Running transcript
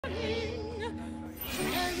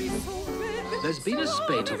There's been a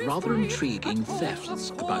spate of rather intriguing thefts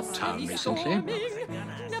about town recently.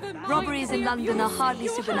 Robberies in London are hardly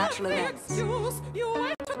supernatural events.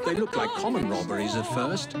 They look like common robberies at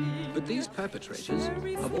first, but these perpetrators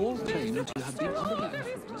have all claimed to have been under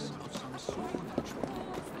the influence of some supernatural.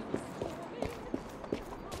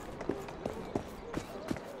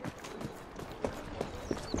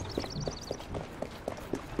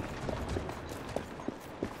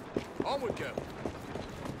 Onward, go.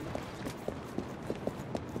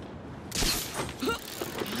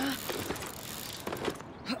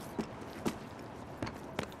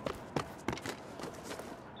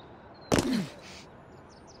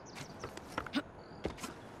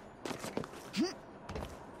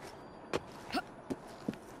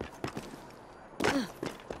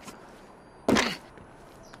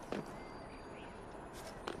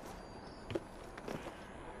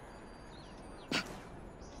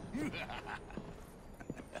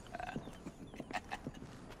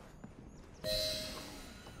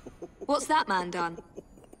 What's that man done?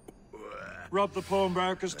 Robbed the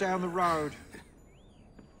pawnbrokers down the road.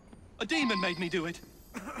 A demon made me do it.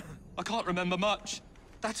 I can't remember much.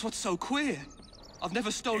 That's what's so queer. I've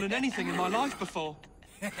never stolen anything in my life before.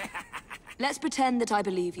 Let's pretend that I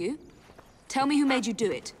believe you. Tell me who made you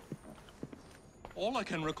do it. All I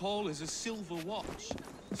can recall is a silver watch.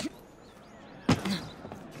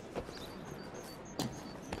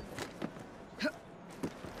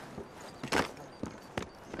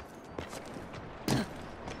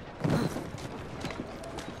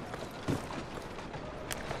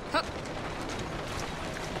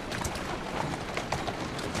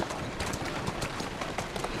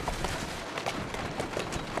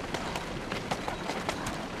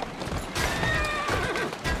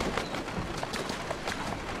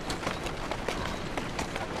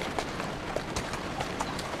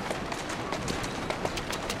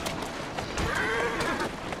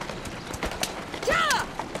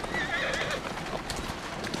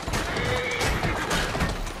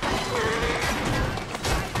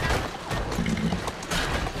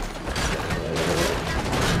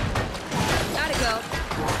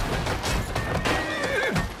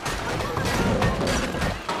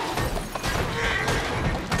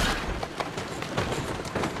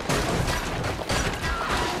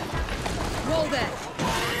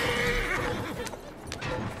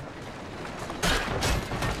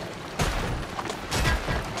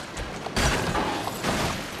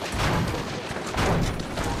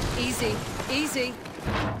 Easy, easy.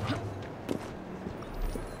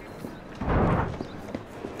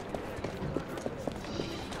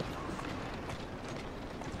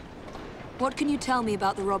 What can you tell me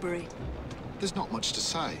about the robbery? There's not much to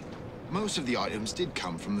say. Most of the items did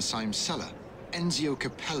come from the same seller. Enzio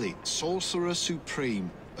Capelli, Sorcerer Supreme,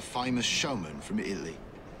 a famous showman from Italy.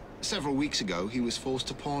 Several weeks ago, he was forced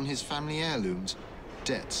to pawn his family heirlooms,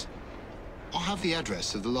 debts. I have the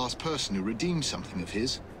address of the last person who redeemed something of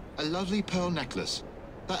his. A lovely pearl necklace.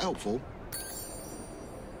 That helpful?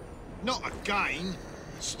 Not again!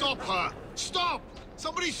 Stop her! Stop!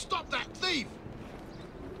 Somebody stop that thief!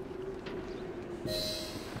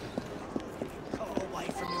 Go away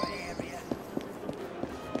from your area.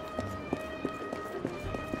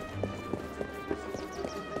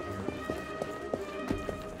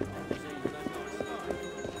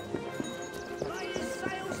 Greatest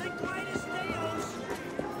sales and greatest deals!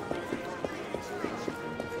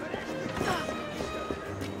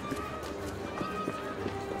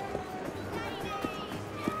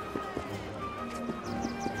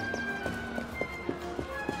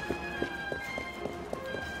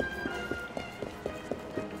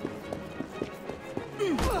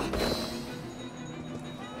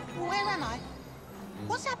 Where am I?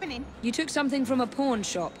 What's happening? You took something from a pawn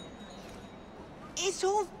shop. It's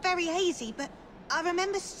all very hazy, but I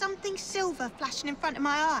remember something silver flashing in front of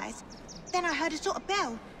my eyes. Then I heard a sort of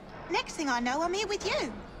bell. Next thing I know, I'm here with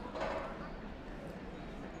you.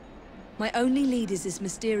 My only lead is this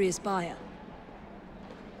mysterious buyer.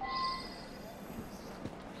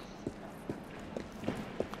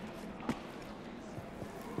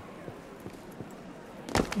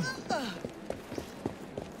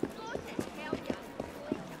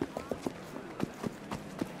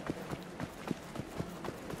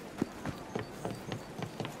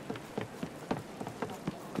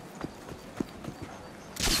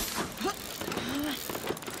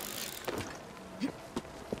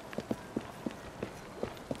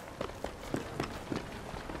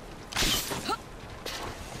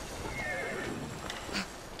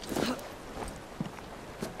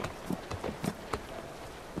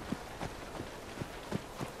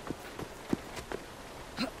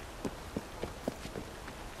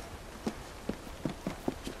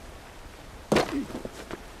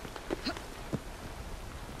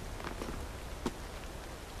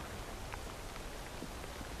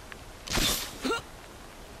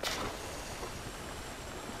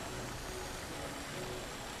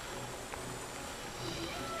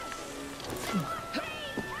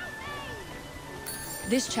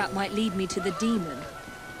 This chap might lead me to the demon.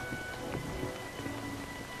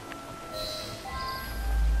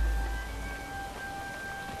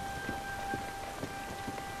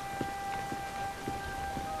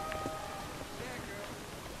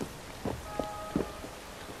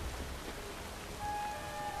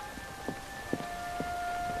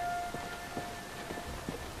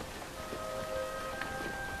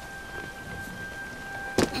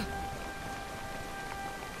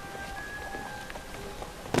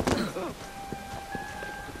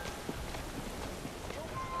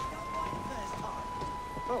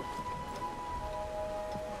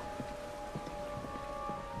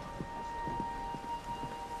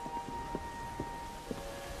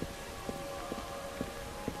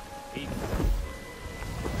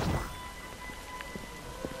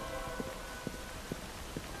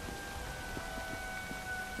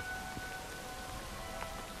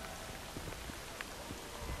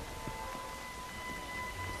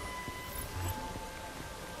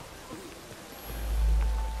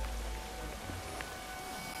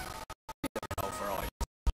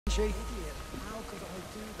 Idiot. How could I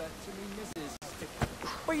do that to me, missus?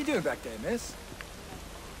 What are you doing back there, miss?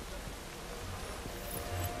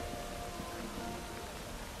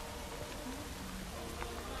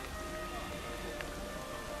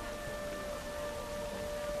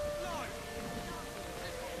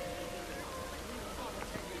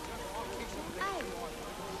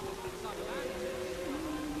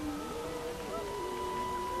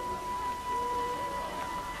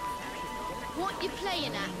 What you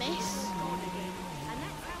playing at, miss?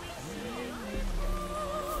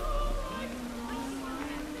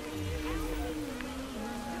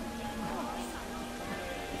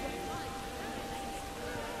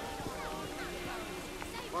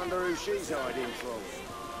 Wonder who she's hiding from.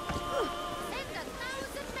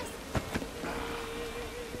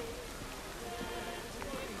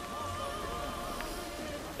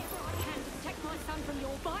 Protect my son from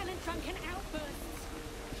your violent drunken outbursts.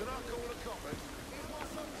 Should I call a cop?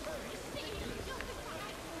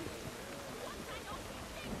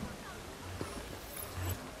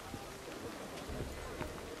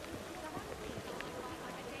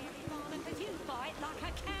 You fight like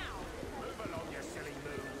a cow. Move along, you silly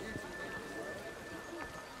move.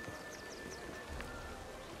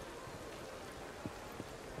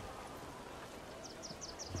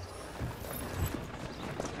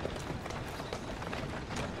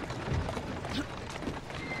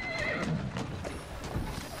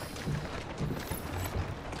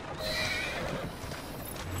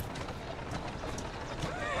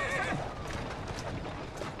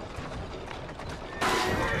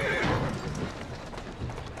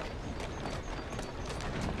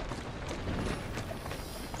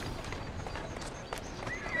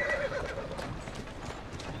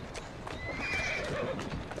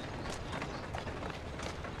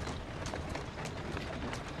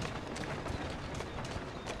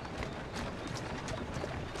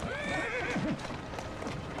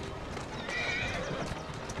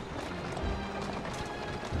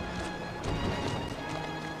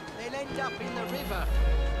 They'll end up in the river.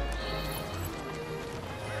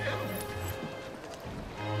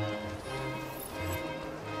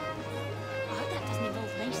 I hope that doesn't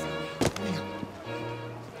involve me somewhere.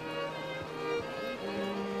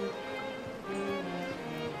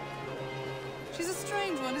 She's a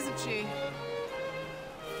strange one, isn't she?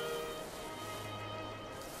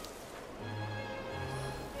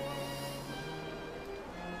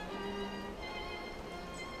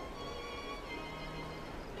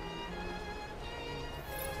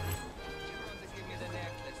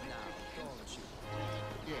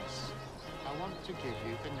 Yes, I want to give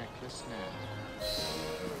you the necklace now.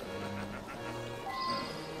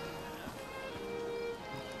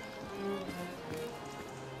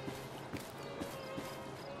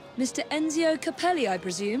 Mr. Enzio Capelli, I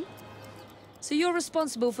presume? So you're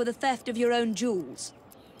responsible for the theft of your own jewels?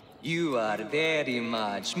 You are very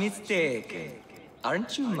much mistaken,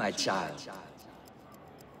 aren't you, my child?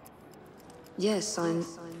 Yes, I'm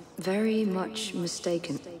very much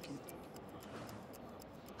mistaken.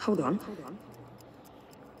 Hold on.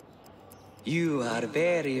 You are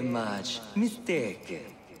very much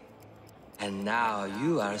mistaken. And now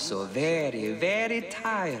you are so very, very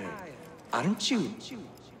tired, aren't you?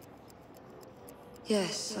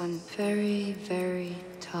 Yes, I'm very, very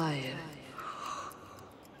tired.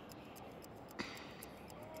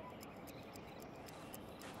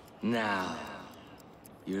 Now,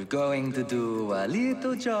 you're going to do a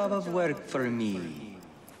little job of work for me,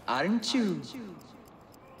 aren't you?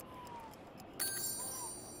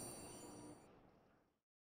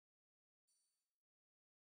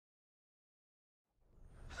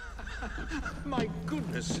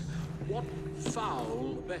 What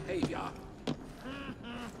foul behavior?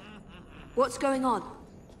 What's going on?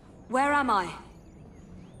 Where am I?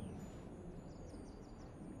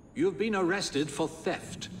 You've been arrested for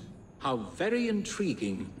theft. How very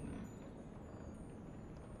intriguing.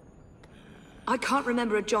 I can't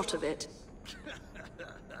remember a jot of it.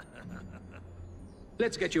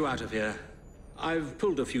 Let's get you out of here. I've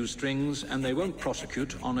pulled a few strings, and they won't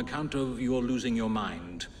prosecute on account of your losing your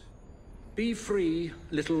mind. Be free,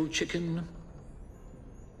 little chicken.